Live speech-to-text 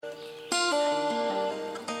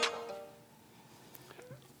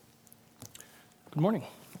Good morning.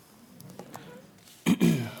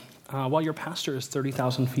 While your pastor is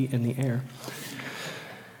 30,000 feet in the air,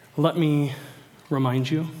 let me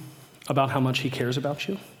remind you about how much he cares about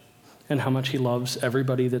you and how much he loves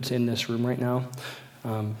everybody that's in this room right now.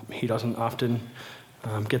 He doesn't often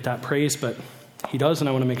get that praise, but he does, and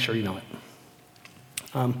I want to make sure you know it.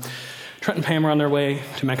 Trent and Pam are on their way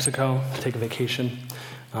to Mexico to take a vacation.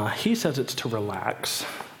 He says it's to relax,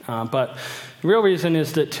 but the real reason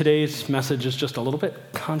is that today's message is just a little bit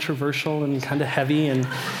controversial and kind of heavy, and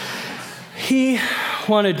he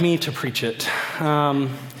wanted me to preach it.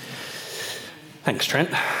 Thanks,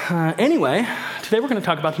 Trent. Anyway, today we're going to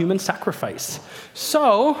talk about human sacrifice.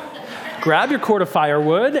 So, grab your cord of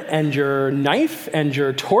firewood and your knife and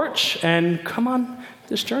your torch and come on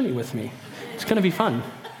this journey with me. It's going to be fun.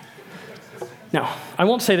 Now, I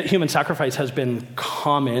won't say that human sacrifice has been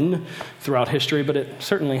common throughout history, but it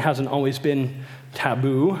certainly hasn't always been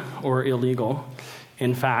taboo or illegal.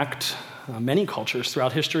 In fact, many cultures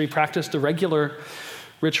throughout history practiced the regular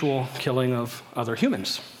ritual killing of other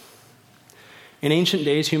humans. In ancient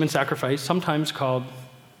days, human sacrifice, sometimes called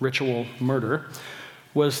ritual murder,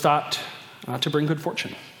 was thought to bring good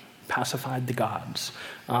fortune, pacified the gods,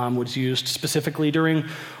 was used specifically during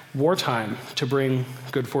wartime to bring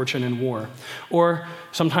good fortune in war. Or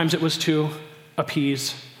sometimes it was to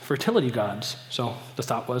appease fertility gods. So the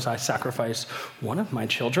thought was, I sacrifice one of my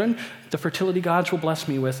children, the fertility gods will bless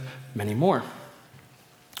me with many more.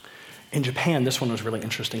 In Japan, this one was really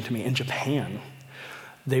interesting to me. In Japan,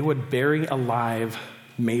 they would bury alive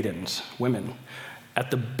maidens, women,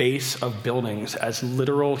 at the base of buildings as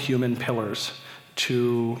literal human pillars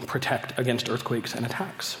to protect against earthquakes and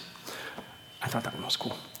attacks. I thought that one was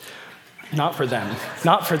cool. Not for them.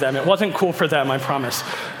 Not for them. It wasn't cool for them, I promise.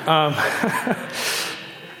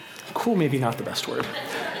 Cool, maybe not the best word.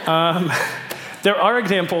 There are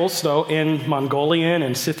examples, though, in Mongolian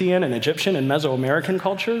and Scythian and Egyptian and Mesoamerican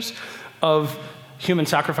cultures of human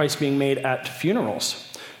sacrifice being made at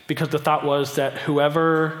funerals, because the thought was that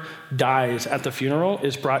whoever dies at the funeral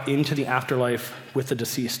is brought into the afterlife with the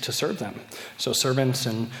deceased to serve them. So servants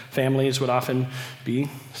and families would often be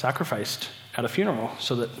sacrificed at a funeral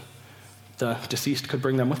so that the deceased could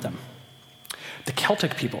bring them with them. The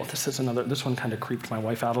Celtic people, this one kind of creeped my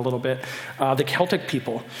wife out a little bit. The Celtic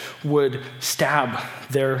people would stab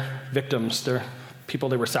their victims, their people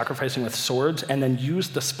they were sacrificing, with swords, and then use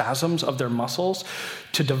the spasms of their muscles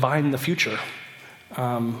to divine the future,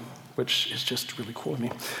 which is just really cool to me.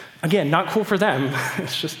 Again, not cool for them.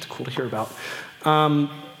 It's just cool to hear about. In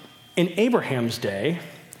Abraham's day,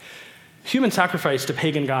 human sacrifice to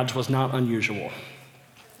pagan gods was not unusual.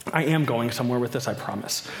 I am going somewhere with this, I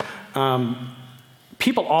promise.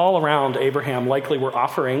 People all around Abraham likely were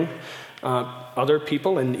offering other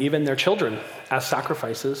people and even their children as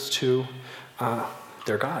sacrifices to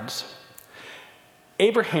their gods.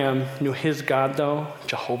 Abraham knew his God, though,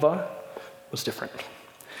 Jehovah, was different.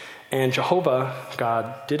 And Jehovah,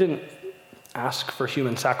 God, didn't ask for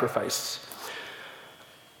human sacrifice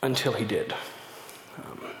until he did.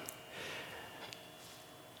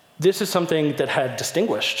 This is something that had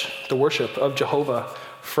distinguished the worship of Jehovah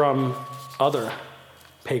from other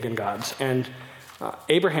pagan gods. And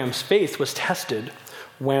Abraham's faith was tested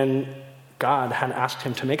when God had asked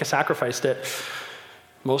him to make a sacrifice that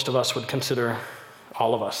most of us would consider,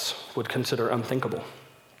 all of us would consider unthinkable.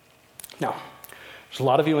 Now, there's a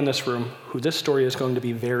lot of you in this room who this story is going to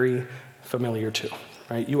be very familiar to,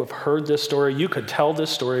 right? You have heard this story. You could tell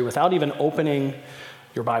this story without even opening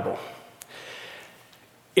your Bible.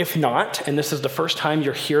 If not, and this is the first time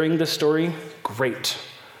you're hearing this story, great.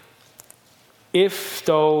 If,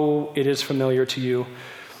 though, it is familiar to you,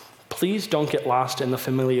 please don't get lost in the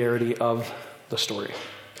familiarity of the story.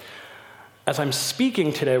 As I'm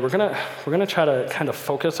speaking today, we're gonna try to kind of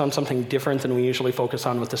focus on something different than we usually focus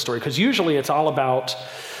on with the story, because usually it's all about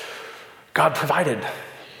God provided.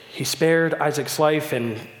 He spared Isaac's life,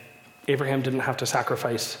 and Abraham didn't have to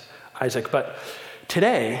sacrifice Isaac. But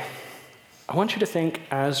today, I want you to think,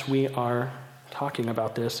 as we are talking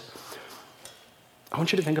about this, I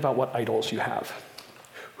want you to think about what idols you have.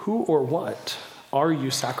 Who or what are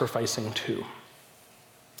you sacrificing to?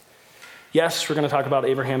 Yes, we're going to talk about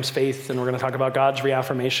Abraham's faith, and we're going to talk about God's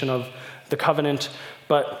reaffirmation of the covenant,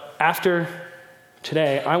 but after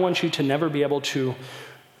today, I want you to never be able to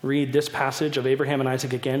read this passage of Abraham and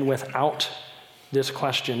Isaac again without this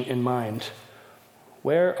question in mind.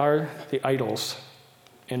 Where are the idols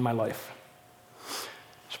in my life?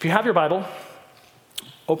 So if you have your Bible,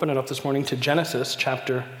 open it up this morning to Genesis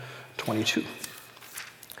chapter 22.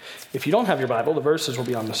 If you don't have your Bible, the verses will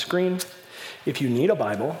be on the screen. If you need a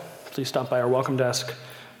Bible, please stop by our welcome desk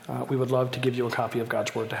we would love to give you a copy of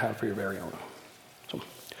God's Word to have for your very own. So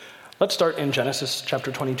let's start in Genesis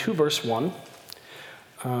chapter 22, verse 1,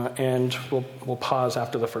 and we'll pause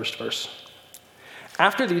after the first verse.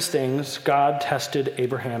 After these things, God tested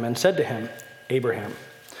Abraham and said to him, "Abraham."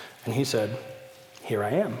 And he said, "Here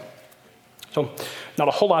I am." So not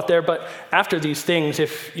a whole lot there, but after these things,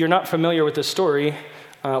 if you're not familiar with this story,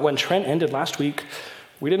 when Trent ended last week,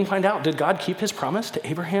 we didn't find out, did God keep his promise to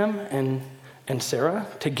Abraham and Sarah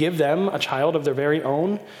to give them a child of their very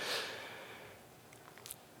own?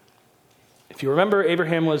 If you remember,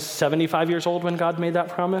 Abraham was 75 years old when God made that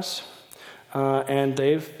promise. And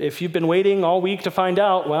if you've been waiting all week to find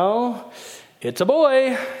out, well, it's a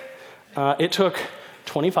boy. It took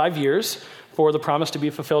 25 years for the promise to be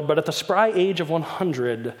fulfilled, but at the spry age of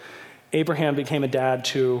 100, Abraham became a dad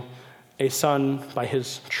to a son by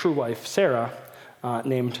his true wife, Sarah,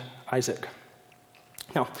 named Isaac.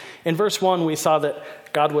 Now, in verse 1, we saw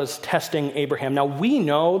that God was testing Abraham. Now, we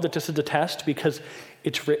know that this is a test because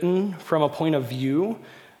it's written from a point of view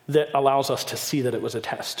that allows us to see that it was a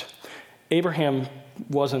test. Abraham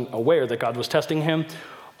wasn't aware that God was testing him.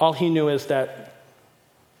 All he knew is that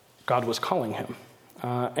God was calling him.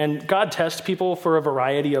 And God tests people for a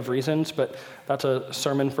variety of reasons, but that's a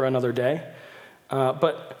sermon for another day.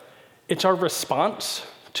 But it's our response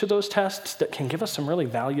to those tests that can give us some really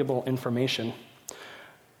valuable information.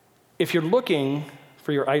 If you're looking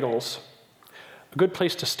for your idols, a good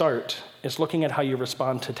place to start is looking at how you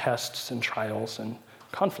respond to tests and trials and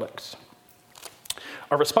conflicts.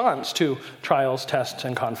 Our response to trials, tests,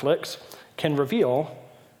 and conflicts can reveal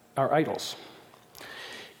our idols.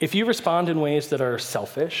 If you respond in ways that are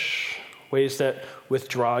selfish, ways that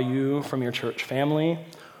withdraw you from your church family,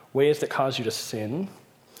 ways that cause you to sin,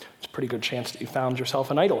 it's a pretty good chance that you found yourself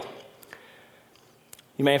an idol.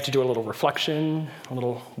 You may have to do a little reflection, a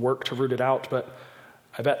little work to root it out, but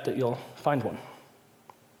I bet that you'll find one.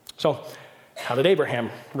 So, how did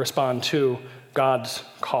Abraham respond to God's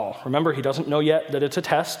call? Remember, he doesn't know yet that it's a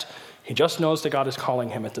test. He just knows that God is calling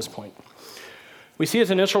him at this point. We see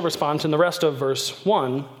his initial response in the rest of verse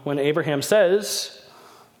 1 when Abraham says,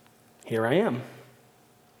 "Here I am."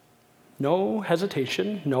 No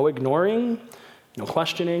hesitation, no ignoring, no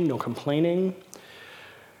questioning, no complaining.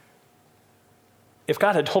 If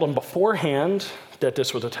God had told him beforehand that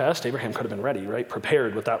this was a test, Abraham could have been ready, right?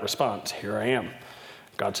 Prepared with that response. "Here I am."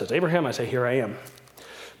 God says, "Abraham," I say, "Here I am."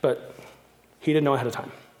 But he didn't know ahead of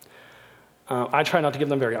time. I try not to give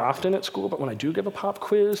them very often at school, but when I do give a pop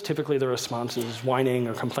quiz, typically the response is whining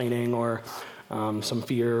or complaining or some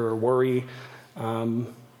fear or worry.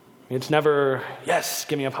 It's never, "Yes,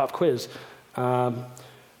 give me a pop quiz."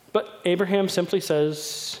 But Abraham simply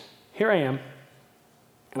says, "Here I am."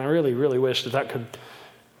 And I really, really wish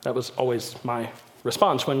that was always my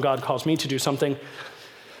response when God calls me to do something.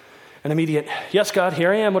 An immediate, "Yes, God,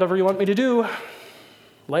 here I am, whatever you want me to do.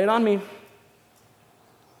 Lay it on me."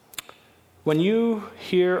 When you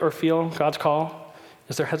hear or feel God's call,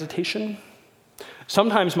 is there hesitation?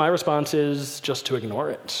 Sometimes my response is just to ignore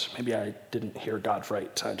it. Maybe I didn't hear God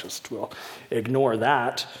right. I just will ignore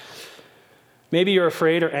that. Maybe you're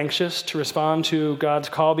afraid or anxious to respond to God's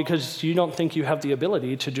call because you don't think you have the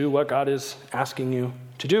ability to do what God is asking you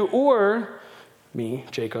to do. Or, me,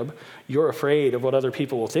 Jacob, you're afraid of what other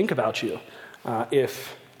people will think about you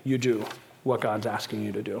if you do what God's asking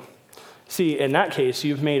you to do. See, in that case,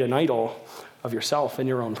 you've made an idol of yourself and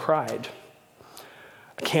your own pride.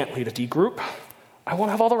 I can't lead a D group. I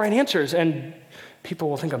won't have all the right answers, and people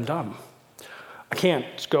will think I'm dumb. I can't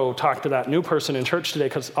go talk to that new person in church today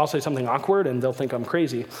because I'll say something awkward and they'll think I'm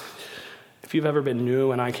crazy. If you've ever been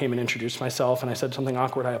new and I came and introduced myself and I said something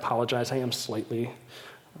awkward, I apologize. I am slightly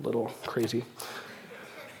a little crazy.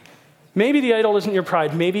 Maybe the idol isn't your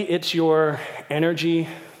pride. Maybe it's your energy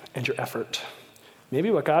and your effort. Maybe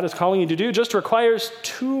what God is calling you to do just requires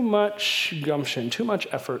too much gumption, too much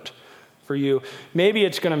effort for you. Maybe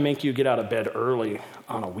it's going to make you get out of bed early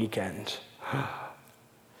on a weekend.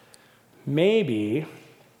 Maybe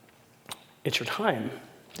it's your time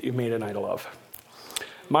that you've made an idol of.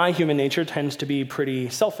 My human nature tends to be pretty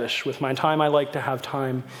selfish. With my time, I like to have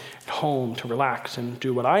time at home to relax and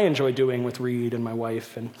do what I enjoy doing with Reed and my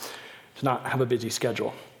wife and to not have a busy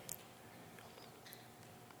schedule.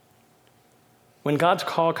 When God's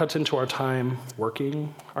call cuts into our time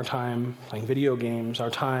working, our time playing video games, our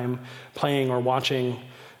time playing or watching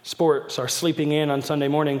sports, our sleeping in on Sunday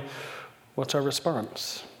morning, what's our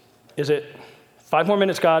response? Is it 5 more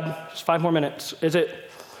minutes, God? Just 5 more minutes. Is it,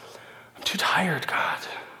 I'm too tired, God?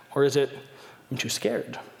 Or is it, I'm too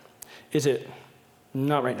scared? Is it,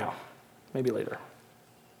 not right now, maybe later?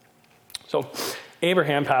 So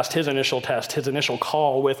Abraham passed his initial test, his initial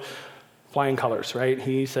call with flying colors, right?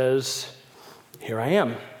 He says, "Here I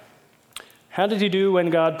am." How did he do when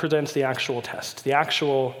God presents the actual test, the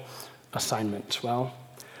actual assignment? Well,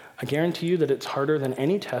 I guarantee you that it's harder than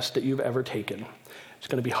any test that you've ever taken. It's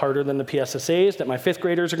going to be harder than the PSSAs that my fifth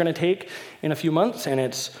graders are going to take in a few months, and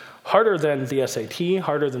it's harder than the SAT,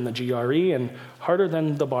 harder than the GRE, and harder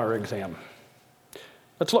than the bar exam.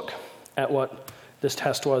 Let's look at what this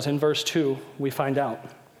test was. In verse 2, we find out.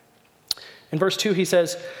 In verse 2, he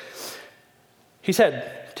said,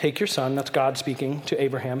 "Take your son," that's God speaking to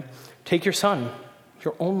Abraham, "take your son,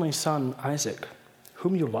 your only son Isaac,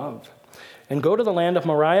 whom you love, and go to the land of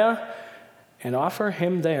Moriah and offer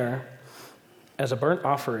him there as a burnt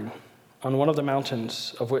offering on one of the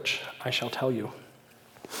mountains of which I shall tell you."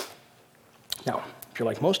 Now, if you're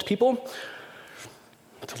like most people,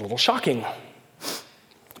 it's a little shocking.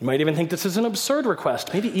 You might even think this is an absurd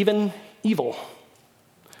request, maybe even evil.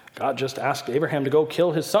 God just asked Abraham to go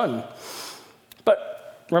kill his son.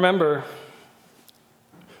 But remember,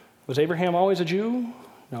 was Abraham always a Jew?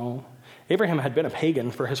 No. Abraham had been a pagan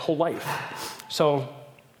for his whole life. So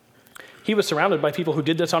he was surrounded by people who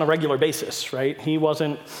did this on a regular basis, right? He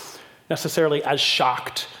wasn't necessarily as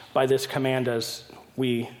shocked by this command as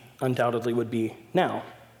we undoubtedly would be now.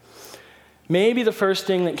 Maybe the first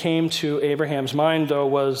thing that came to Abraham's mind, though,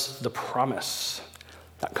 was the promise,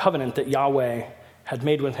 that covenant that Yahweh had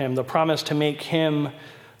made with him, the promise to make him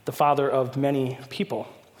the father of many people.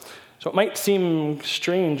 So it might seem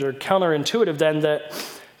strange or counterintuitive then that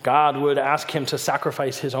God would ask him to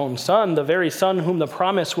sacrifice his own son, the very son whom the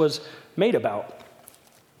promise was made about.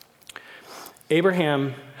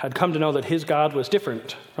 Abraham had come to know that his God was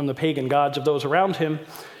different from the pagan gods of those around him,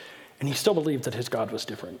 and he still believed that his God was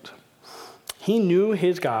different. He knew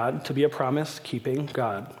his God to be a promise-keeping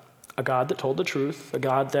God, a God that told the truth, a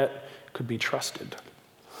God that could be trusted.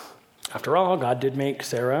 After all, God did make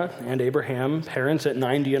Sarah and Abraham parents at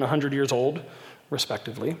 90 and 100 years old,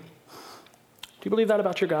 respectively. Do you believe that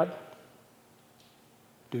about your God?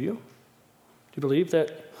 Do you? Do you believe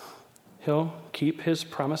that he'll keep his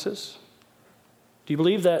promises? Do you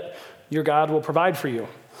believe that your God will provide for you,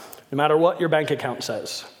 no matter what your bank account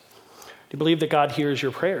says? Do you believe that God hears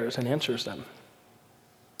your prayers and answers them?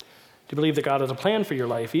 Do you believe that God has a plan for your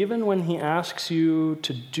life, even when he asks you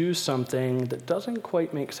to do something that doesn't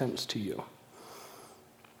quite make sense to you?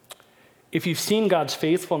 If you've seen God's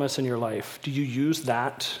faithfulness in your life, do you use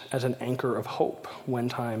that as an anchor of hope when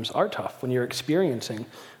times are tough, when you're experiencing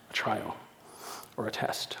a trial or a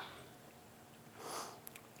test?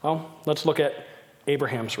 Well, let's look at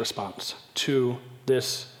Abraham's response to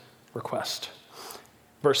this request.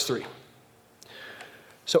 Verse 3.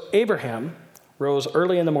 So Abraham rose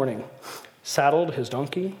early in the morning, saddled his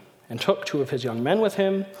donkey, and took 2 of his young men with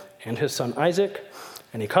him and his son Isaac,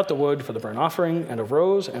 and he cut the wood for the burnt offering and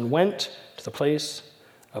arose and went to the place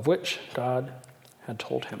of which God had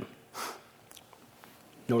told him.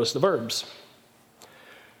 Notice the verbs.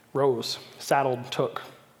 Rose, saddled, took,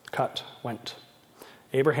 cut, went.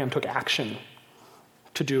 Abraham took action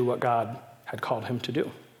to do what God had called him to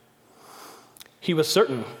do. He was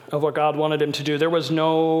certain of what God wanted him to do. There was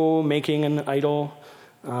no making an idol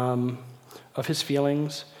of his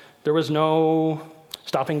feelings. There was no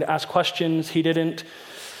stopping to ask questions. He didn't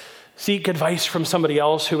seek advice from somebody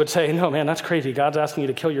else who would say, "No, man, that's crazy. God's asking you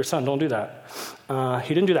to kill your son. Don't do that."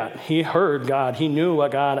 He didn't do that. He heard God. He knew what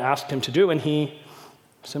God asked him to do, and he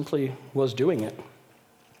simply was doing it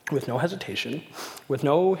with no hesitation, with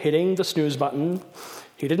no hitting the snooze button.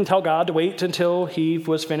 He didn't tell God to wait until he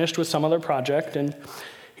was finished with some other project, and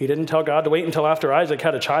he didn't tell God to wait until after Isaac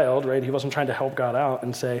had a child, right? He wasn't trying to help God out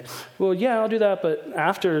and say, "Well, yeah, I'll do that, but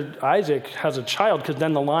after Isaac has a child, because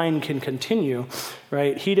then the line can continue,"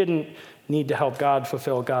 right? He didn't need to help God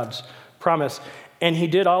fulfill God's promise. And he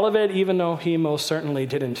did all of it even though he most certainly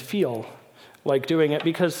didn't feel like doing it,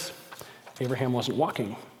 because Abraham wasn't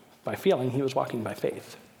walking by feeling, he was walking by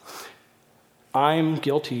faith. I'm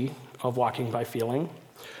guilty of walking by feeling.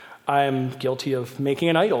 I'm guilty of making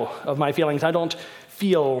an idol of my feelings. I don't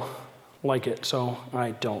feel like it, so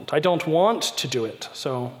I don't. I don't want to do it,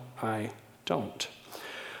 so I don't.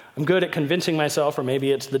 I'm good at convincing myself, or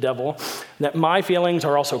maybe it's the devil, that my feelings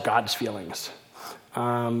are also God's feelings.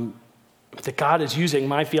 That God is using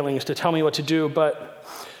my feelings to tell me what to do, but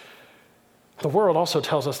the world also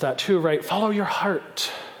tells us that too, right? Follow your heart.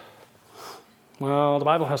 Well, the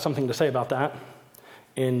Bible has something to say about that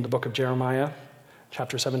in the book of Jeremiah,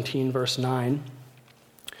 chapter 17, verse 9,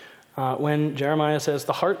 when Jeremiah says,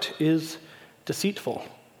 "The heart is deceitful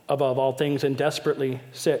above all things and desperately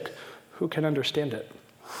sick. Who can understand it?"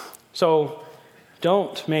 So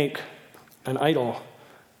don't make an idol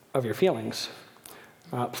of your feelings.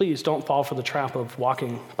 Please don't fall for the trap of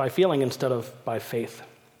walking by feeling instead of by faith.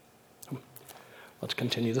 Let's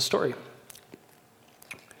continue the story.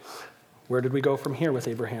 Where did we go from here with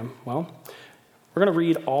Abraham? Well, we're going to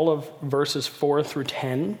read all of verses 4 through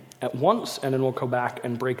 10 at once, and then we'll go back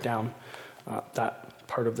and break down that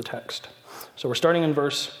part of the text. So we're starting in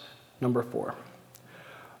verse number 4.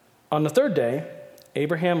 On the third day,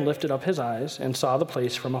 Abraham lifted up his eyes and saw the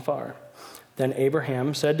place from afar. Then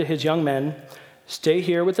Abraham said to his young men, "Stay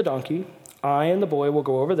here with the donkey. I and the boy will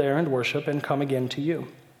go over there and worship and come again to you."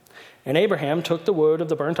 And Abraham took the wood of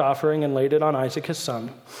the burnt offering and laid it on Isaac his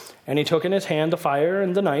son. And he took in his hand the fire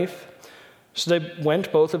and the knife. So they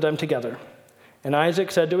went both of them together. And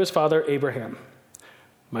Isaac said to his father Abraham,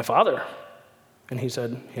 "My father." And he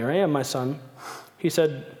said, "Here I am, my son." He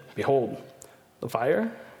said, "Behold, the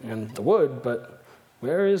fire and the wood, but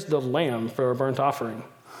where is the lamb for a burnt offering?"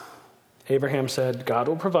 Abraham said, "God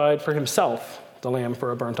will provide for himself the lamb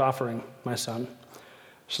for a burnt offering, my son."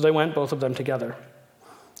 So they went both of them together.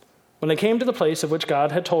 When they came to the place of which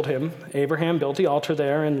God had told him, Abraham built the altar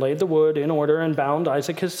there and laid the wood in order and bound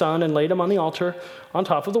Isaac his son and laid him on the altar on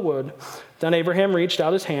top of the wood. Then Abraham reached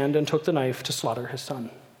out his hand and took the knife to slaughter his son.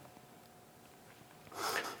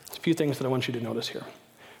 There's a few things that I want you to notice here.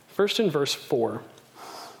 First, in verse 4,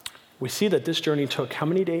 we see that this journey took how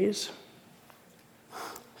many days?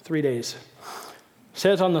 3 days. It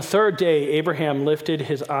says on the third day, Abraham lifted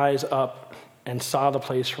his eyes up and saw the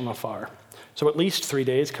place from afar. So at least 3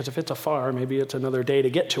 days, because if it's afar, maybe it's another day to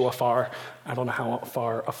get to afar. I don't know how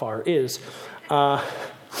far afar is. But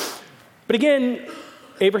again,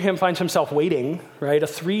 Abraham finds himself waiting, right? A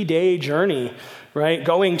 3-day journey, right?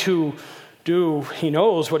 Going to do, he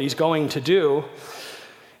knows what he's going to do.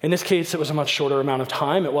 In this case, it was a much shorter amount of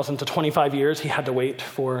time. It wasn't the 25 years he had to wait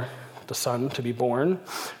for the son to be born.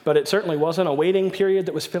 But it certainly wasn't a waiting period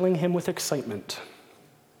that was filling him with excitement,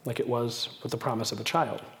 like it was with the promise of a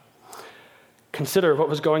child. Consider what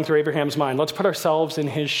was going through Abraham's mind. Let's put ourselves in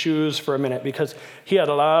his shoes for a minute, because he had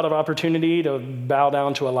a lot of opportunity to bow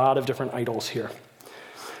down to a lot of different idols here.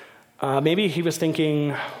 Maybe he was thinking,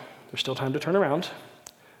 there's still time to turn around.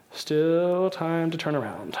 Still time to turn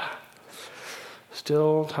around.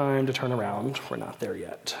 Still time to turn around. We're not there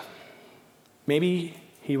yet. Maybe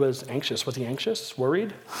he was anxious. Was he anxious?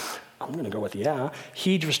 Worried? I'm going to go with yeah.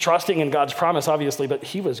 He was trusting in God's promise, obviously, but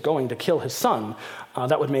he was going to kill his son.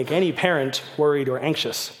 That would make any parent worried or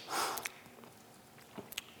anxious.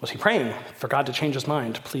 Was he praying for God to change his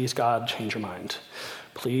mind? Please, God, change your mind.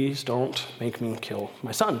 Please don't make me kill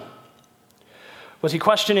my son. Was he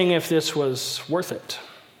questioning if this was worth it?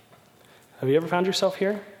 Have you ever found yourself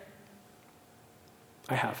here?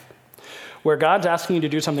 I have. Where God's asking you to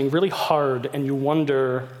do something really hard and you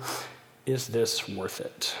wonder, is this worth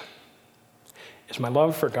it? Is my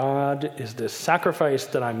love for God, is this sacrifice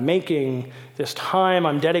that I'm making, this time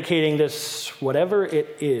I'm dedicating, this whatever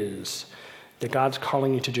it is that God's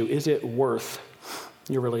calling you to do, is it worth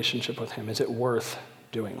your relationship with him? Is it worth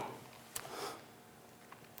doing?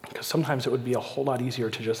 Because sometimes it would be a whole lot easier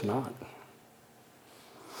to just not.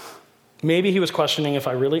 Maybe he was questioning if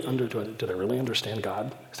I really understood. Did I really understand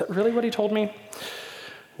God? Is that really what he told me?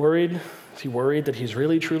 Worried? Is he worried that he's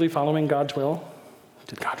really truly following God's will?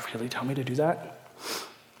 Did God really tell me to do that?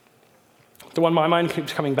 The one my mind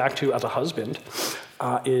keeps coming back to as a husband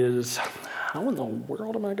is, how in the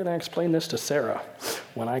world am I going to explain this to Sarah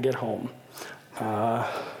when I get home?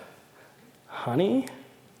 Honey,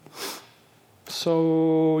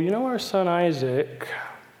 so you know our son Isaac,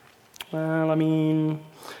 well, I mean,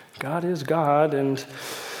 God is God, and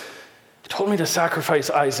he told me to sacrifice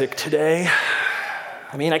Isaac today.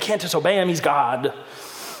 I mean, I can't disobey him, he's God,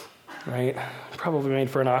 right? Probably made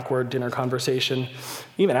for an awkward dinner conversation,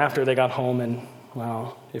 even after they got home, and,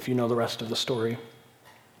 well, if you know the rest of the story.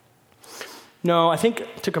 No, I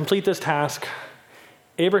think to complete this task,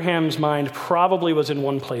 Abraham's mind probably was in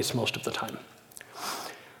one place most of the time.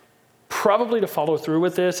 Probably to follow through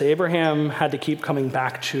with this, Abraham had to keep coming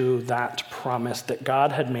back to that promise that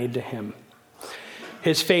God had made to him.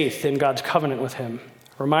 His faith in God's covenant with him,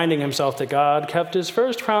 reminding himself that God kept his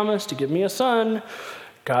first promise to give me a son.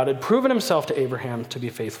 God had proven himself to Abraham to be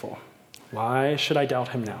faithful. Why should I doubt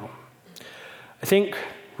him now? I think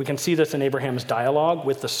we can see this in Abraham's dialogue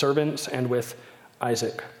with the servants and with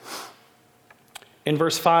Isaac. In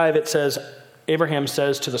verse 5, it says, Abraham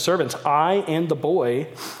says to the servants, I and the boy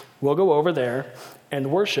will go over there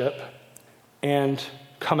and worship and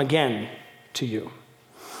come again to you.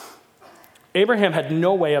 Abraham had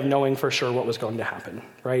no way of knowing for sure what was going to happen,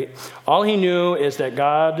 right? All he knew is that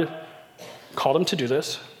God called him to do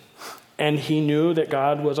this, and he knew that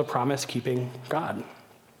God was a promise-keeping God.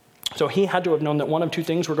 So he had to have known that one of two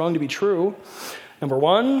things were going to be true. Number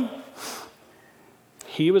one,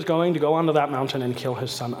 he was going to go onto that mountain and kill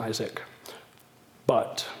his son Isaac,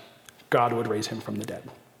 but God would raise him from the dead.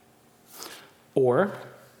 Or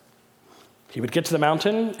he would get to the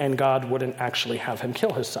mountain and God wouldn't actually have him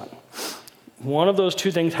kill his son. One of those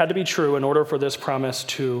two things had to be true in order for this promise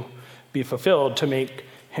to be fulfilled, to make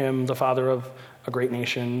him the father of a great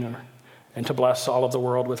nation and to bless all of the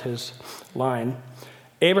world with his line.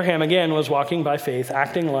 Abraham, again, was walking by faith,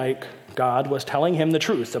 acting like God was telling him the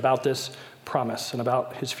truth about this promise and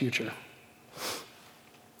about his future.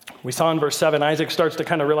 We saw in verse 7, Isaac starts to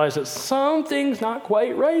kind of realize that something's not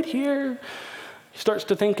quite right here. He starts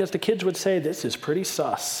to think, as the kids would say, this is pretty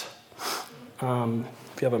sus. If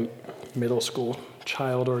you have a middle school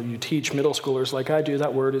child or you teach middle schoolers like I do,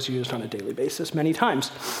 that word is used on a daily basis many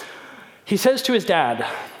times. He says to his dad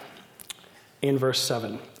in verse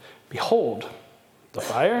 7, "Behold, the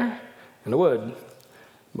fire and the wood,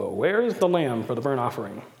 but where is the lamb for the burnt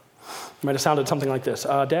offering?" It might have sounded something like this.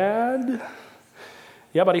 Dad?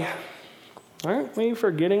 Yeah, buddy. Aren't we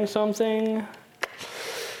forgetting something?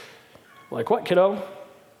 Like what, kiddo?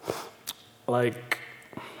 Like,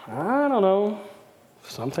 I don't know,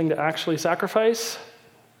 something to actually sacrifice?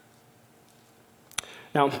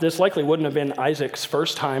 Now, this likely wouldn't have been Isaac's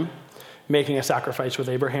first time making a sacrifice with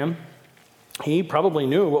Abraham. He probably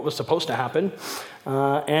knew what was supposed to happen,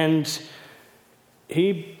 and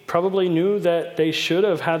he probably knew that they should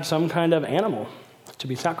have had some kind of animal to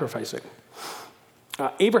be sacrificing.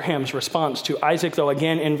 Abraham's response to Isaac, though,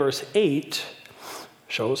 again in verse 8,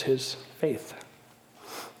 shows his faith.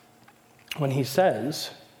 When he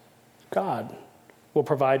says, God will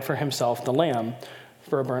provide for himself the lamb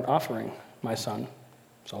for a burnt offering, my son.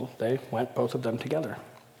 So they went, both of them, together.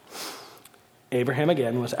 Abraham,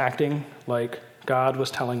 again, was acting like God was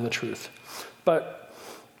telling the truth. But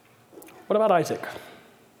what about Isaac?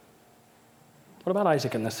 What about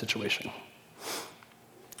Isaac in this situation?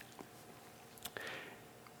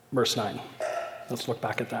 Verse 9. Let's look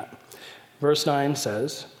back at that. Verse 9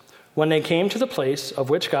 says, "When they came to the place of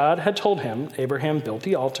which God had told him, Abraham built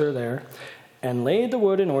the altar there and laid the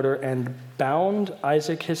wood in order and bound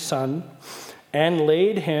Isaac his son and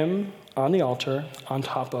laid him on the altar on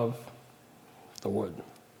top of the wood."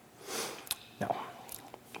 Now,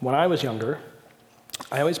 when I was younger,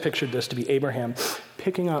 I always pictured this to be Abraham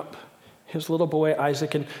picking up his little boy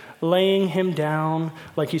Isaac and laying him down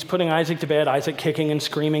like he's putting Isaac to bed, Isaac kicking and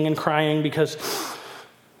screaming and crying because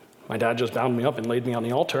my dad just bound me up and laid me on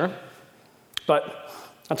the altar. But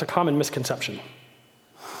that's a common misconception.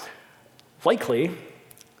 Likely,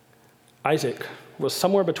 Isaac was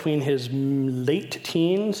somewhere between his late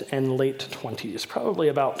teens and late 20s, probably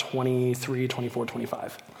about 23, 24,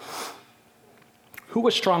 25. Who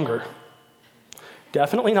was stronger?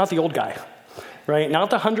 Definitely not the old guy, right? Not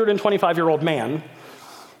the 125-year-old man,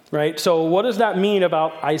 right? So what does that mean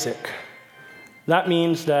about Isaac? That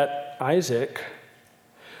means that Isaac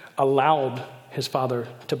allowed his father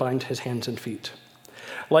to bind his hands and feet,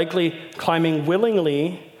 likely climbing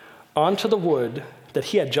willingly onto the wood that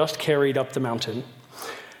he had just carried up the mountain,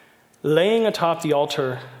 laying atop the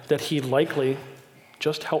altar that he likely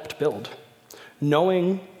just helped build,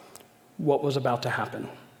 knowing what was about to happen.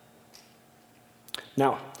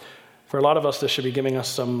 Now, for a lot of us, this should be giving us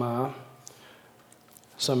some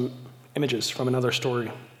images from another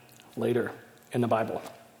story later in the Bible,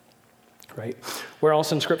 right? Where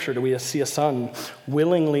else in Scripture do we see a son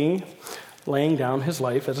willingly laying down his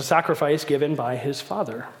life as a sacrifice given by his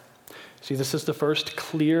father? See, this is the first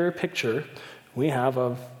clear picture we have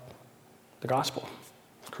of the gospel,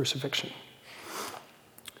 crucifixion.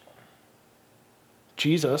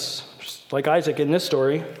 Jesus, just like Isaac in this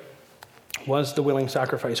story, was the willing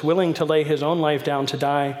sacrifice, willing to lay his own life down to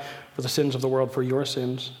die for the sins of the world, for your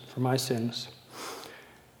sins, for my sins.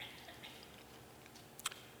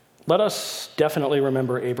 Let us definitely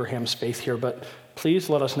remember Abraham's faith here, but please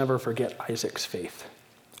let us never forget Isaac's faith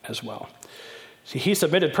as well. See, he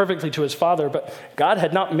submitted perfectly to his father, but God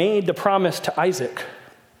had not made the promise to Isaac.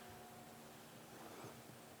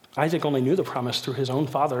 Isaac only knew the promise through his own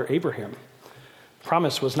father, Abraham. The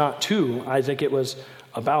promise was not to Isaac, it was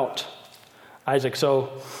about Isaac.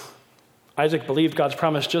 So Isaac believed God's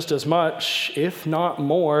promise just as much, if not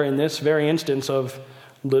more, in this very instance of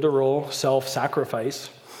literal self-sacrifice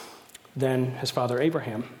than his father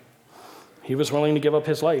Abraham. He was willing to give up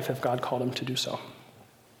his life if God called him to do so.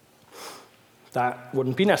 That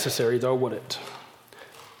wouldn't be necessary, though, would it?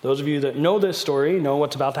 Those of you that know this story know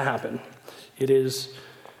what's about to happen. It is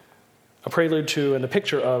a prelude to and a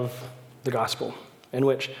picture of the gospel, in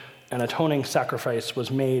which an atoning sacrifice was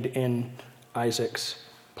made in Isaac's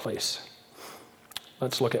place.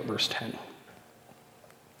 Let's look at verse 10.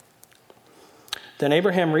 Then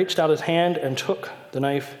Abraham reached out his hand and took the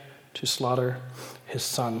knife to slaughter his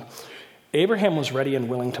son. Abraham was ready and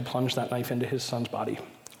willing to plunge that knife into his son's body.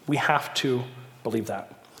 We have to believe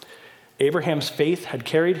that. Abraham's faith had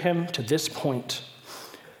carried him to this point,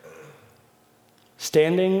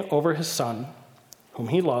 standing over his son, whom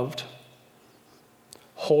he loved,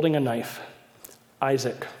 holding a knife,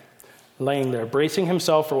 Isaac, laying there, bracing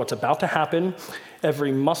himself for what's about to happen.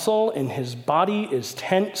 Every muscle in his body is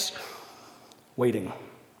tense, waiting.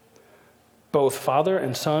 Both father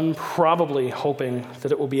and son probably hoping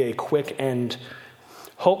that it will be a quick end,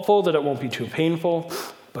 hopeful that it won't be too painful,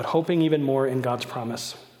 but hoping even more in God's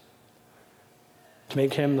promise to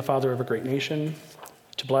make him the father of a great nation,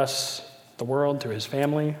 to bless the world through his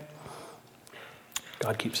family.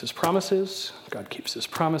 God keeps his promises. God keeps his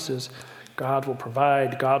promises. God will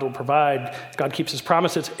provide. God will provide. God keeps his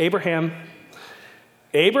promises. Abraham.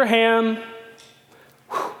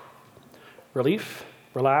 Whew. Relief.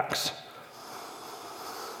 Relax.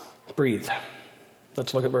 Breathe.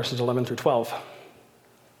 Let's look at verses 11 through 12.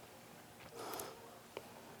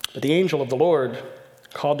 But the angel of the Lord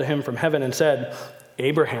called to him from heaven and said,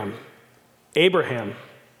 Abraham, Abraham.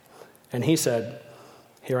 And he said,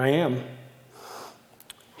 Here I am.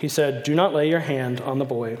 He said, Do not lay your hand on the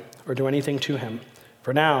boy or do anything to him.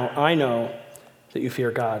 For now I know that you fear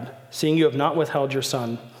God, seeing you have not withheld your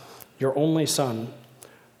son, your only son,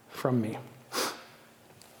 from me.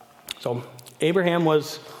 So Abraham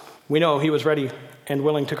we know he was ready and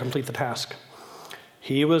willing to complete the task.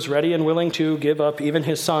 He was ready and willing to give up even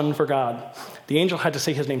his son for God. The angel had to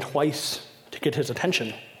say his name twice to get his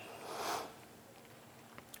attention.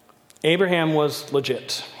 Abraham was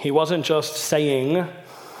legit. He wasn't just saying,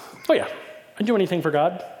 oh yeah, I'd do anything for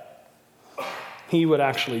God. He would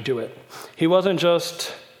actually do it. He wasn't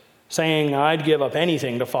just saying, I'd give up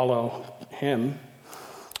anything to follow him.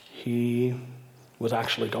 He was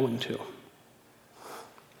actually going to.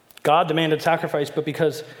 God demanded sacrifice, but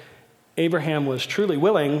because Abraham was truly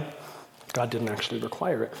willing, God didn't actually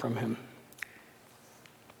require it from him.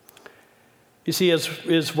 You see, as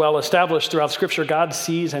is well established throughout Scripture, God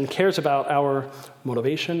sees and cares about our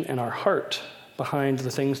motivation and our heart behind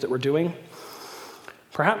the things that we're doing.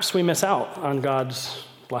 Perhaps we miss out on God's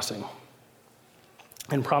blessing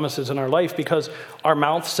and promises in our life because our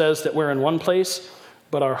mouth says that we're in one place,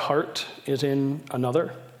 but our heart is in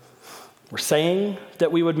another. We're saying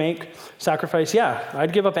that we would make sacrifice. Yeah,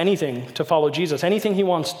 I'd give up anything to follow Jesus. Anything he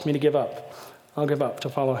wants me to give up, I'll give up to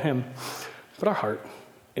follow him. But our heart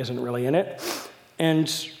isn't really in it.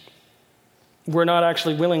 And we're not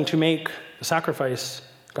actually willing to make the sacrifice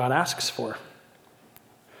God asks for.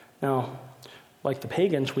 Now, like the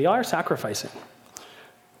pagans, we are sacrificing.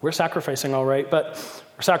 We're sacrificing all right, but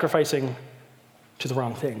we're sacrificing to the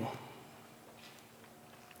wrong thing.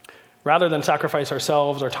 Rather than sacrifice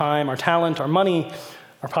ourselves, our time, our talent, our money,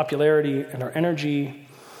 our popularity, and our energy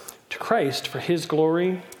to Christ for his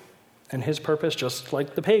glory and his purpose, just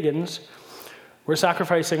like the pagans, we're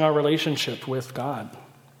sacrificing our relationship with God,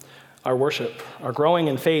 our worship, our growing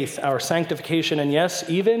in faith, our sanctification, and yes,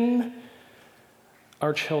 even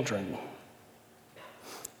our children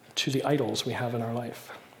to the idols we have in our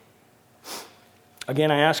life.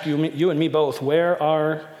 Again, I ask you and me both, where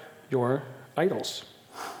are your idols?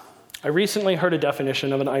 I recently heard a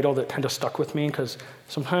definition of an idol that kind of stuck with me because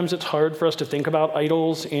sometimes it's hard for us to think about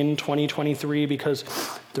idols in 2023 because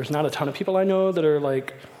there's not a ton of people I know that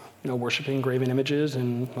are worshiping graven images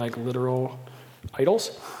and literal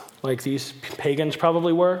idols, like these pagans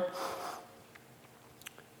probably were.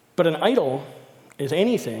 But an idol is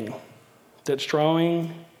anything that's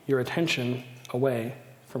drawing your attention away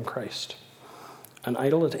from Christ. An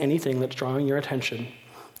idol is anything that's drawing your attention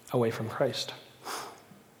away from Christ.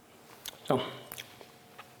 So,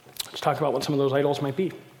 let's talk about what some of those idols might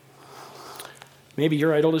be. Maybe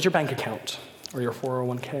your idol is your bank account or your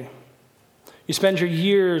 401k. You spend your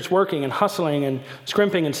years working and hustling and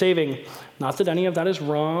scrimping and saving. Not that any of that is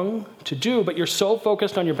wrong to do, but you're so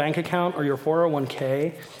focused on your bank account or your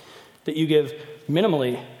 401k that you give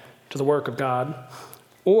minimally to the work of God,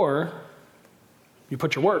 or you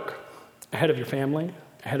put your work ahead of your family,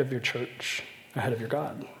 ahead of your church, ahead of your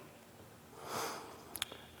God.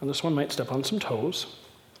 And this one might step on some toes.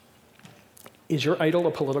 Is your idol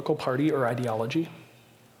a political party or ideology?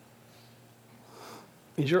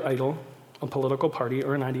 Is your idol a political party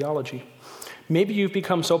or an ideology? Maybe you've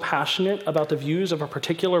become so passionate about the views of a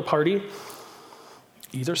particular party,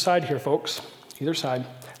 either side here, folks, either side,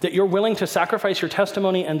 that you're willing to sacrifice your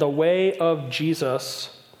testimony and the way of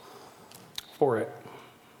Jesus for it.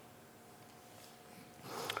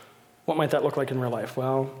 What might that look like in real life?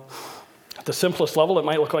 Well, at the simplest level, it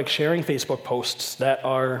might look like sharing Facebook posts that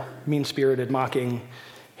are mean-spirited, mocking,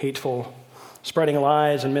 hateful, spreading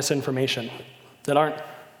lies and misinformation that aren't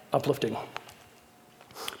uplifting.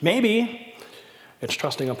 Maybe it's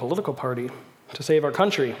trusting a political party to save our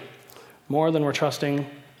country more than we're trusting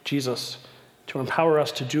Jesus to empower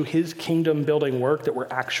us to do his kingdom-building work that we're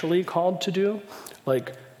actually called to do,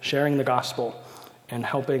 like sharing the gospel and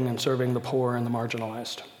helping and serving the poor and the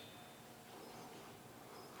marginalized.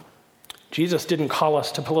 Jesus didn't call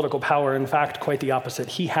us to political power. In fact, quite the opposite.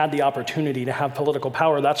 He had the opportunity to have political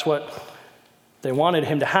power. That's what they wanted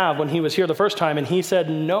him to have when he was here the first time, and he said,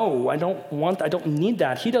 no, I don't need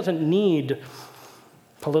that. He doesn't need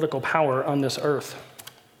political power on this earth.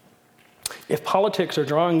 If politics are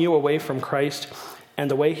drawing you away from Christ and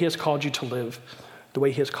the way he has called you to live, the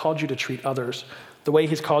way he has called you to treat others, the way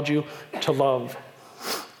he's called you to love,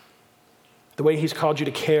 the way he's called you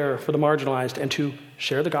to care for the marginalized and to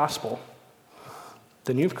share the gospel,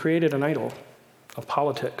 then you've created an idol of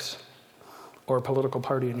politics or a political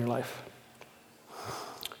party in your life.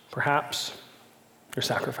 Perhaps you're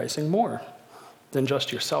sacrificing more than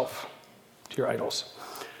just yourself to your idols.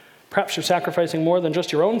 Perhaps you're sacrificing more than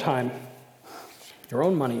just your own time, your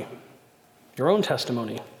own money, your own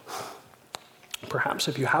testimony. Perhaps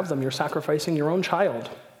if you have them, you're sacrificing your own child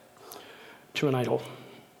to an idol.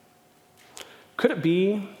 Could it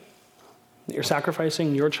be that you're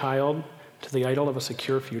sacrificing your child to the idol of a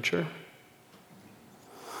secure future?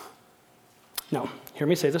 Now, hear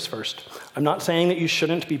me say this first. I'm not saying that you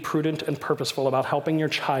shouldn't be prudent and purposeful about helping your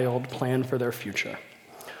child plan for their future.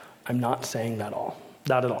 I'm not saying that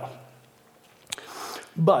at all.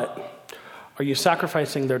 But are you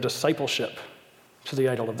sacrificing their discipleship to the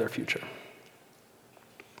idol of their future?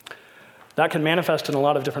 That can manifest in a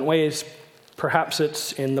lot of different ways. Perhaps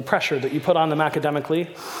it's in the pressure that you put on them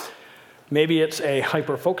academically. Maybe it's a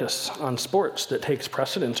hyper-focus on sports that takes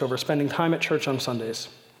precedence over spending time at church on Sundays.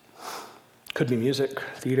 Could be music,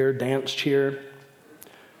 theater, dance, cheer.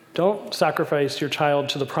 Don't sacrifice your child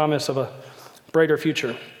to the promise of a brighter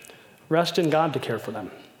future. Rest in God to care for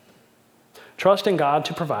them. Trust in God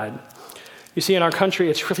to provide. You see, in our country,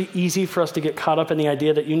 it's really easy for us to get caught up in the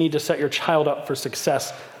idea that you need to set your child up for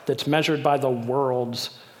success that's measured by the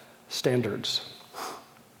world's standards.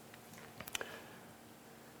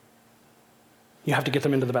 You have to get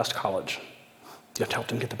them into the best college. You have to help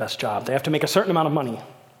them get the best job. They have to make a certain amount of money.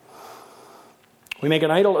 We make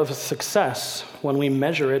an idol of success when we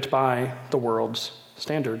measure it by the world's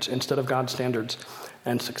standards instead of God's standards.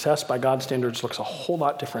 And success by God's standards looks a whole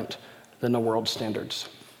lot different than the world's standards.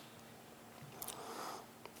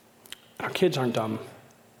 Our kids aren't dumb.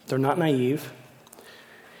 They're not naive.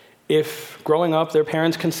 If growing up, their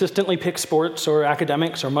parents consistently pick sports or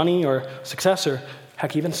academics or money or success or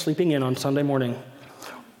heck, even sleeping in on Sunday morning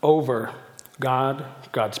over God,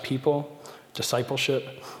 God's people,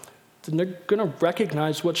 discipleship, then they're going to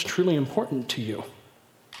recognize what's truly important to you.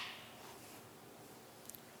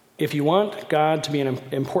 If you want God to be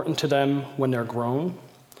important to them when they're grown,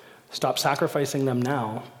 stop sacrificing them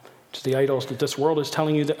now to the idols that this world is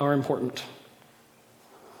telling you that are important.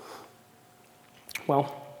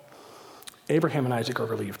 Well, Abraham and Isaac are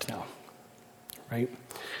relieved now, right?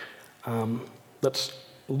 Let's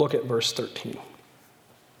look at verse 13.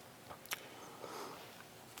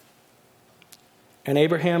 And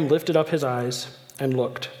Abraham lifted up his eyes and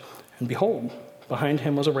looked, and behold, behind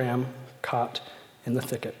him was a ram caught in the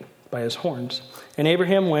thicket by his horns. And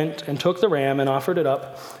Abraham went and took the ram and offered it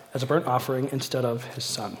up as a burnt offering instead of his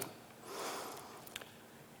son.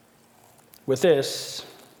 With this,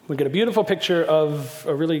 we get a beautiful picture of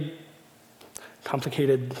a really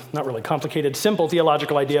complicated, not really complicated, simple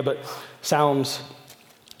theological idea, but sounds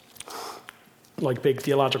like big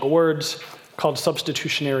theological words, called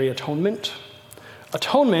substitutionary atonement.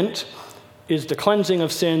 Atonement is the cleansing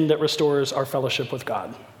of sin that restores our fellowship with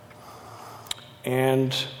God.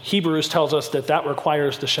 And Hebrews tells us that that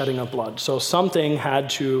requires the shedding of blood. So something had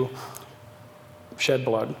to shed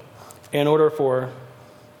blood in order for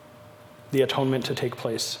the atonement to take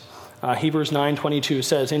place. Hebrews 9:22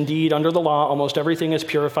 says, "Indeed, under the law, almost everything is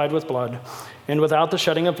purified with blood, and without the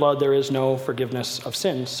shedding of blood, there is no forgiveness of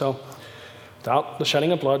sins." So without the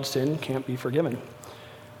shedding of blood, sin can't be forgiven.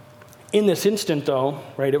 In this instant, though,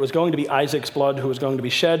 right, it was going to be Isaac's blood who was going to be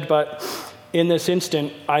shed, but in this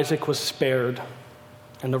instant, Isaac was spared,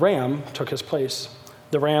 and the ram took his place.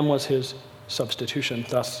 The ram was his substitution,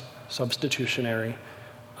 thus substitutionary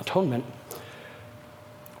atonement.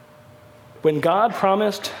 When God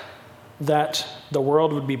promised that the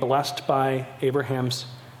world would be blessed by Abraham's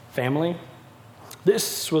family,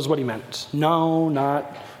 This was what he meant. No,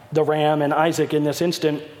 not the ram and Isaac in this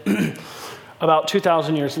instant. About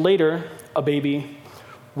 2,000 years later, a baby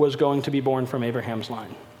was going to be born from Abraham's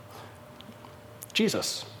line.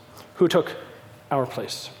 Jesus, who took our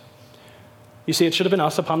place. You see, it should have been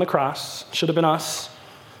us upon the cross. It should have been us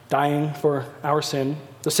dying for our sin,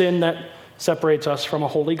 the sin that separates us from a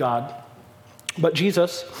holy God. But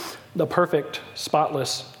Jesus, the perfect,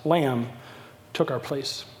 spotless Lamb, took our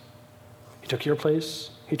place. He took your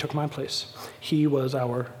place. He took my place. He was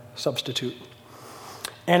our substitute.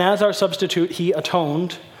 And as our substitute, he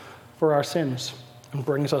atoned for our sins and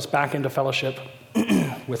brings us back into fellowship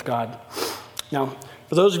with God. Now,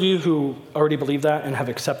 for those of you who already believe that and have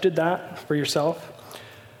accepted that for yourself,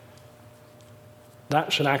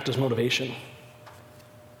 that should act as motivation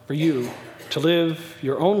for you to live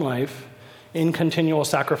your own life in continual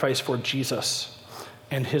sacrifice for Jesus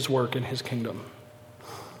and his work in his kingdom.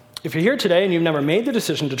 If you're here today and you've never made the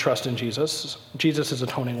decision to trust in Jesus'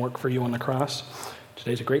 atoning work for you on the cross,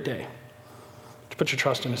 today's a great day to put your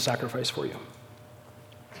trust in his sacrifice for you.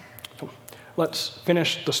 So let's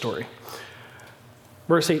finish the story.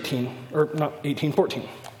 Verse 14.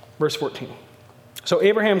 Verse 14. So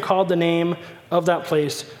Abraham called the name of that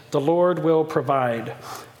place, "The Lord will provide."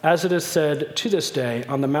 As it is said, to this day,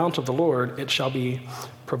 on the mount of the Lord it shall be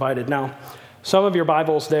provided. Now, some of your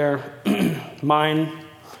Bibles there, mine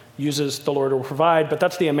uses "the Lord will provide," but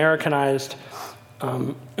that's the Americanized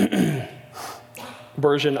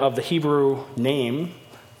version of the Hebrew name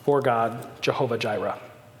for God, Jehovah Jireh.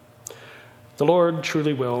 The Lord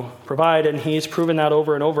truly will provide, and he's proven that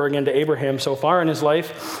over and over again to Abraham so far in his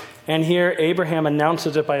life. And here Abraham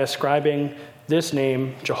announces it by ascribing this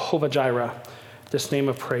name, Jehovah Jireh, this name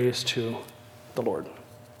of praise to the Lord.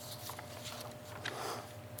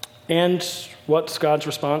 And what's God's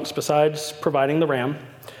response besides providing the ram?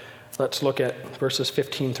 Let's look at verses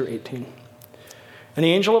 15 through 18. And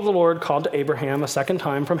the angel of the Lord called to Abraham a second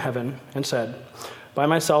time from heaven and said, "By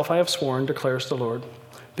myself I have sworn, declares the Lord,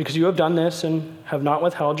 because you have done this and have not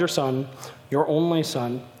withheld your son, your only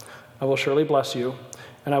son, I will surely bless you,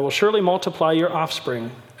 and I will surely multiply your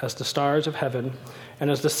offspring as the stars of heaven and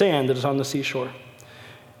as the sand that is on the seashore.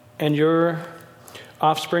 And your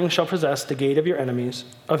offspring shall possess the gate of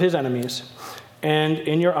his enemies, and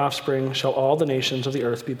in your offspring shall all the nations of the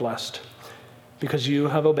earth be blessed, because you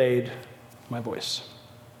have obeyed my voice."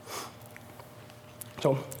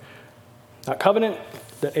 So, that covenant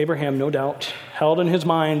that Abraham no doubt held in his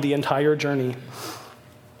mind the entire journey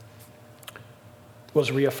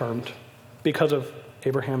was reaffirmed because of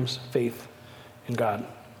Abraham's faith in God.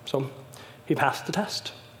 So he passed the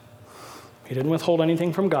test. He didn't withhold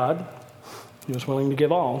anything from God. He was willing to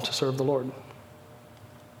give all to serve the Lord.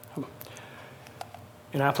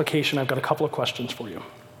 In application, I've got a couple of questions for you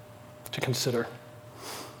to consider.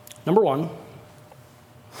 Number one,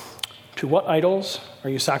 to what idols are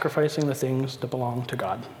you sacrificing the things that belong to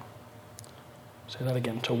God? Say that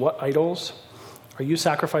again. To what idols are you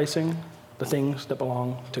sacrificing the things that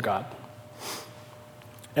belong to God?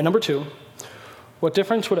 And number two, what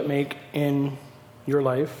difference would it make in your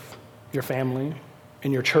life, your family,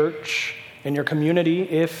 in your church, in your community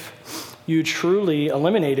if you truly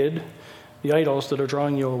eliminated the idols that are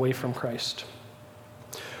drawing you away from Christ?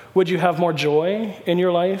 Would you have more joy in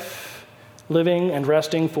your life, living and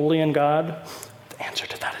resting fully in God? The answer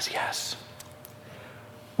to that is yes.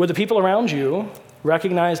 Would the people around you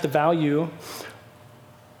recognize the value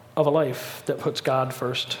of a life that puts God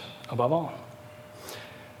first above all?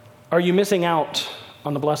 Are you missing out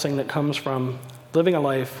on the blessing that comes from living a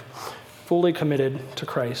life fully committed to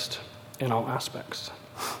Christ in all aspects?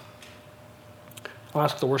 I'll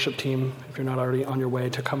ask the worship team, if you're not already on your way,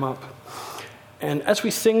 to come up. And as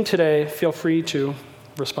we sing today, feel free to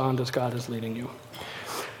respond as God is leading you.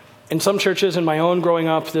 In some churches, in my own growing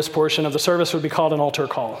up, this portion of the service would be called an altar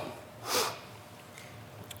call.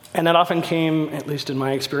 And that often came, at least in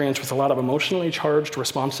my experience, with a lot of emotionally charged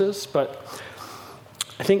responses. But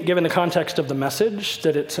I think given the context of the message,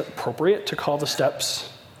 that it's appropriate to call the steps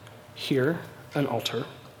here an altar.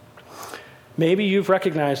 Maybe you've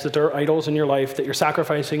recognized that there are idols in your life that you're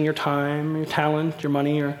sacrificing your time, your talent, your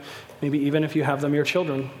money, or maybe even if you have them, your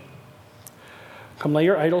children. Come lay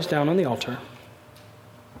your idols down on the altar.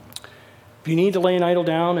 If you need to lay an idol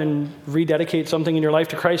down and rededicate something in your life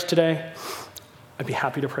to Christ today, I'd be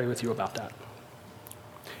happy to pray with you about that.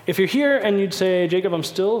 If you're here and you'd say, Jacob, I'm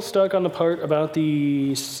still stuck on the part about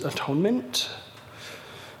the atonement,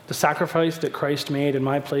 the sacrifice that Christ made in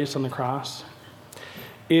my place on the cross,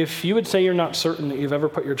 if you would say you're not certain that you've ever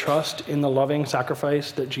put your trust in the loving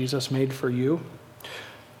sacrifice that Jesus made for you,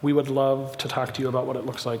 we would love to talk to you about what it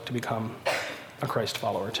looks like to become a Christ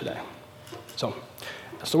follower today. So,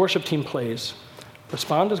 as the worship team plays,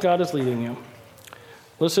 respond as God is leading you.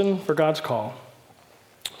 Listen for God's call.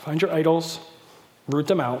 Find your idols, root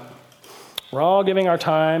them out. We're all giving our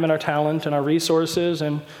time and our talent and our resources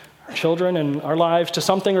and our children and our lives to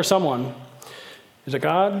something or someone. Is it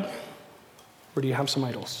God, or do you have some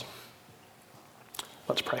idols?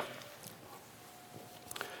 Let's pray.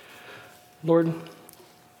 Lord,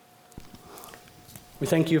 we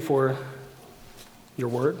thank you for your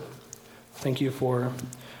word. Thank you for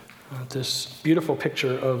this beautiful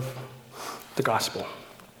picture of the gospel.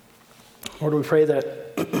 Lord, we pray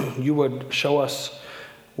that you would show us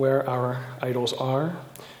where our idols are,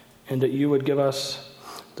 and that you would give us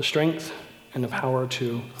the strength and the power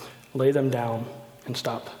to lay them down and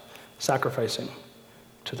stop sacrificing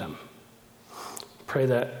to them. Pray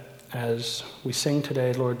that as we sing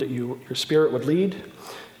today, Lord, that your Spirit would lead,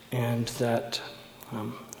 and that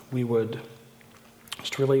we would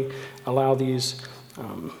just really allow the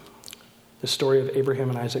story of Abraham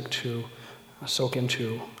and Isaac to soak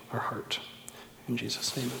into our heart. In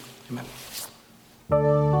Jesus' name, amen.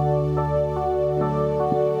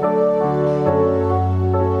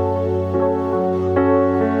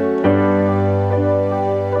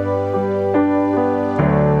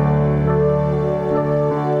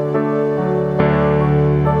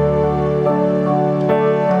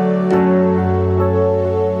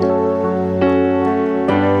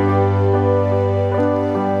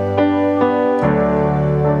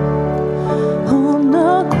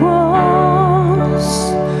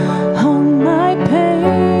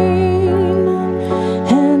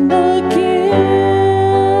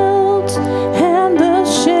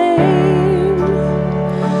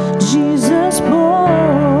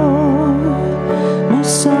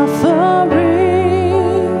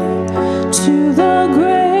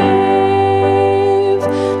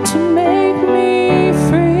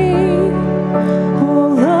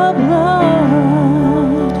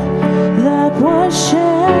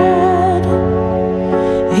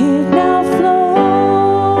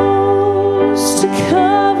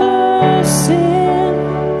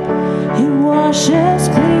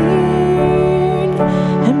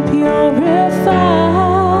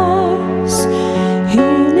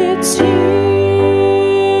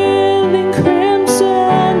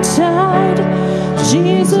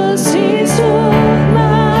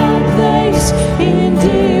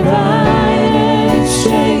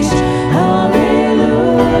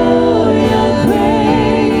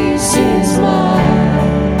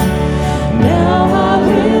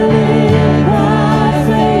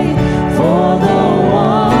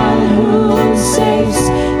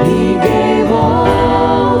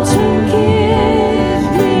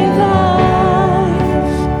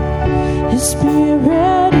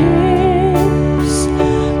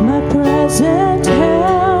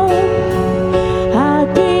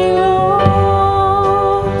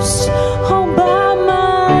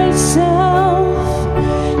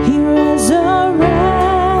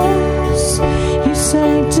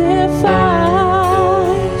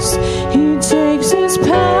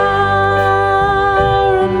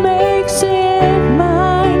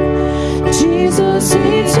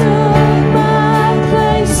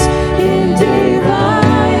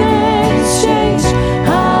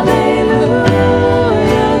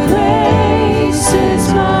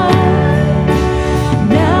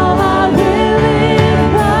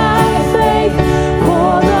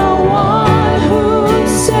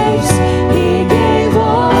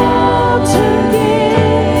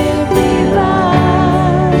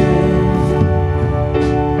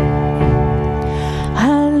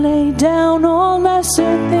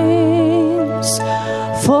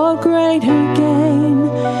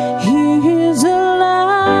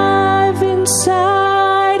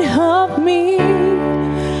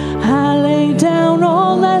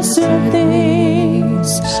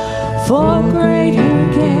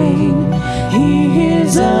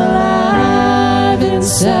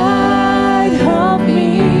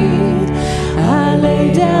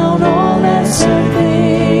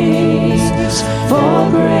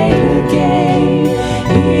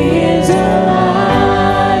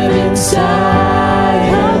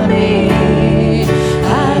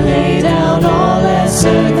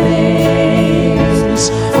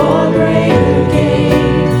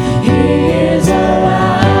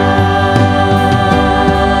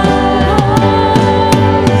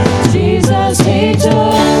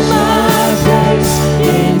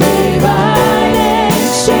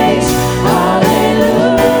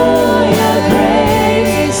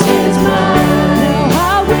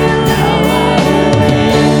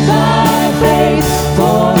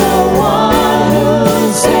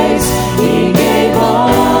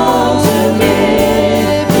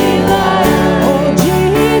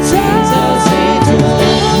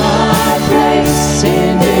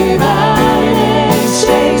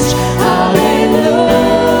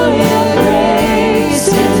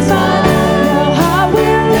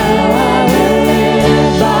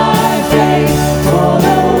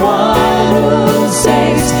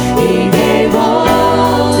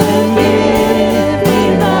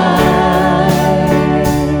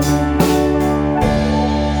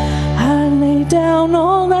 down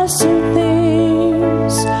all lesser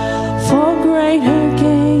things for greater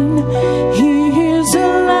gain. He is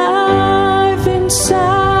alive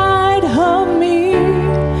inside of me.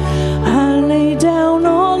 I lay down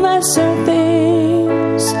all lesser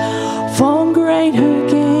things for greater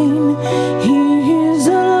gain. He is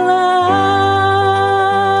alive.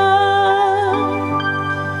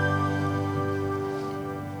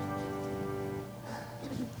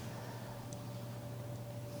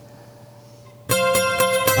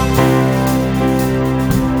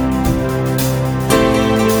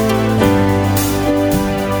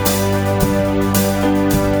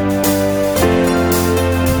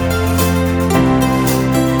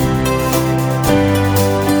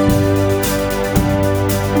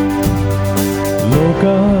 Look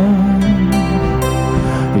up,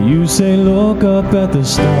 you say look up at the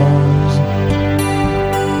stars.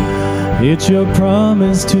 It's your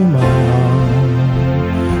promise to my heart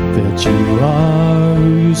that you are who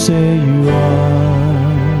you say you are.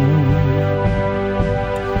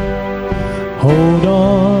 Hold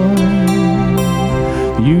on,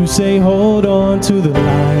 you say hold on to the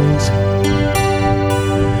light.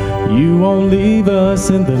 You won't leave us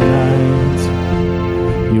in the night.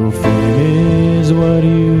 You'll finish what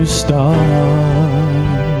you start.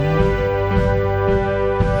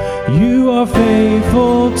 You are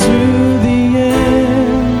faithful to the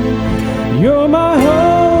end. You're my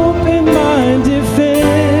hope and my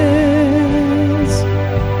defense.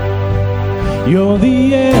 You're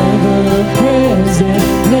the ever-present,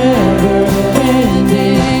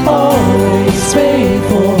 never-ending, always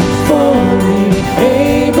faithful, fully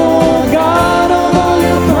able, God of all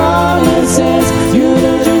your promises. You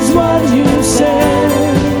do just what you said.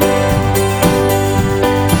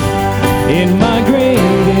 In my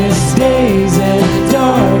greatest days and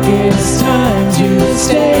darkest times, you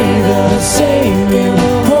stay the same. You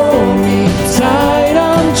hold me tight.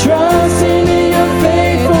 I'm trusting in your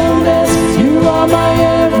faithfulness. You are my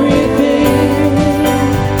everything,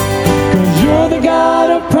 'cause you're the God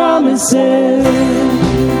of promises.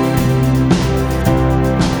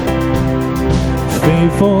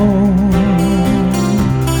 Faithful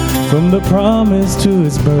from the promise to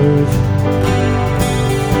his birth,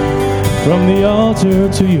 from the altar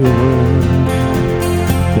to your word,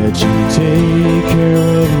 that you take care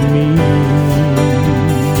of me.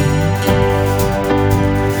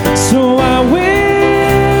 So I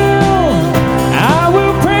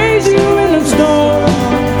will praise you in the storm,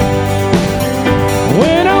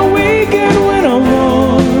 when I'm weak and when I'm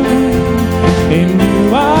wrong. In you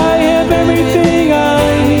I have everything I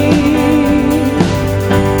need.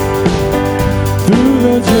 Through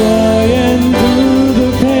the joy and through the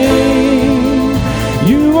pain,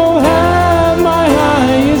 you will have my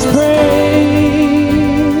highest praise.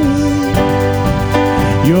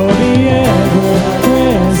 You're the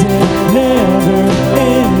ever-present,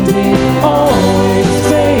 never-ending, always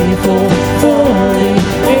faithful, fully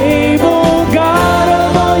able, God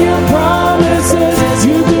of all your promises.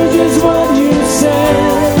 You do just what you said.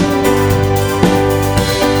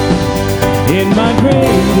 In my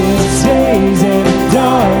greatest days and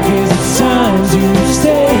darkest times, you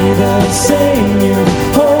stay the same. You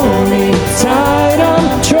hold me tight. I'm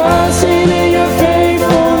trusting in your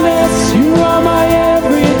faithfulness. You are my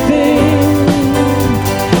everything,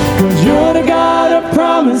 'cause you're the God of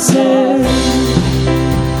promises.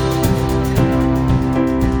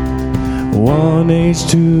 One age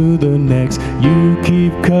to the next, you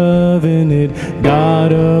keep covenant,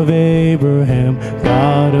 God of Abraham,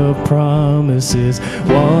 God of promises.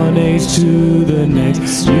 One age to the next,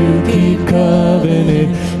 you keep covenant,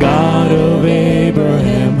 God of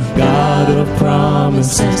Abraham, God of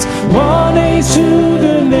promises. One age to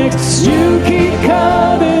the next, you keep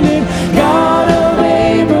covenant, God of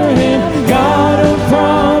Abraham, God of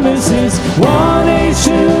promises. One age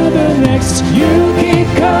to the next, you keep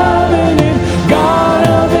covenant, God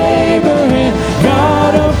of Abraham,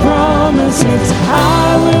 God of promises.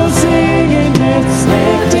 I will sing and dance,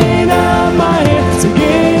 lifting up my hands,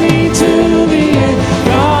 beginning to the end,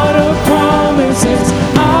 God of promises.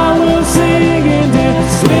 I will sing and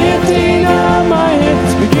dance, lifting up my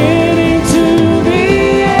hands, beginning to the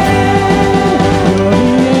end. You're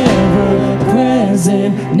the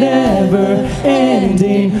ever-present,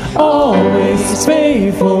 never-ending, always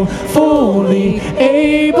faithful, fully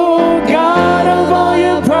able, God of all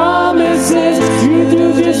your promises. You do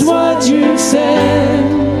just what you said.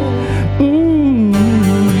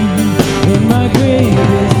 In my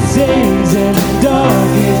greatest days and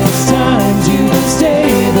darkest times, you stay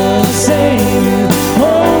the same. You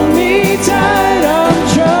hold me tight. I'm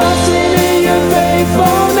trusting in your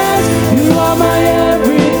faithfulness. You are my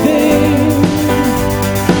everything.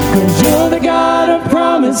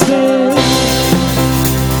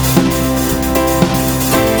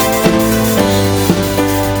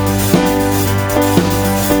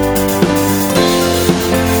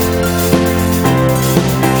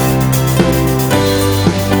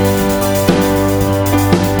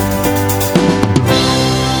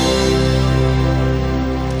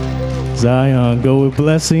 Zion, go with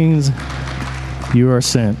blessings. You are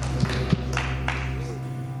sent.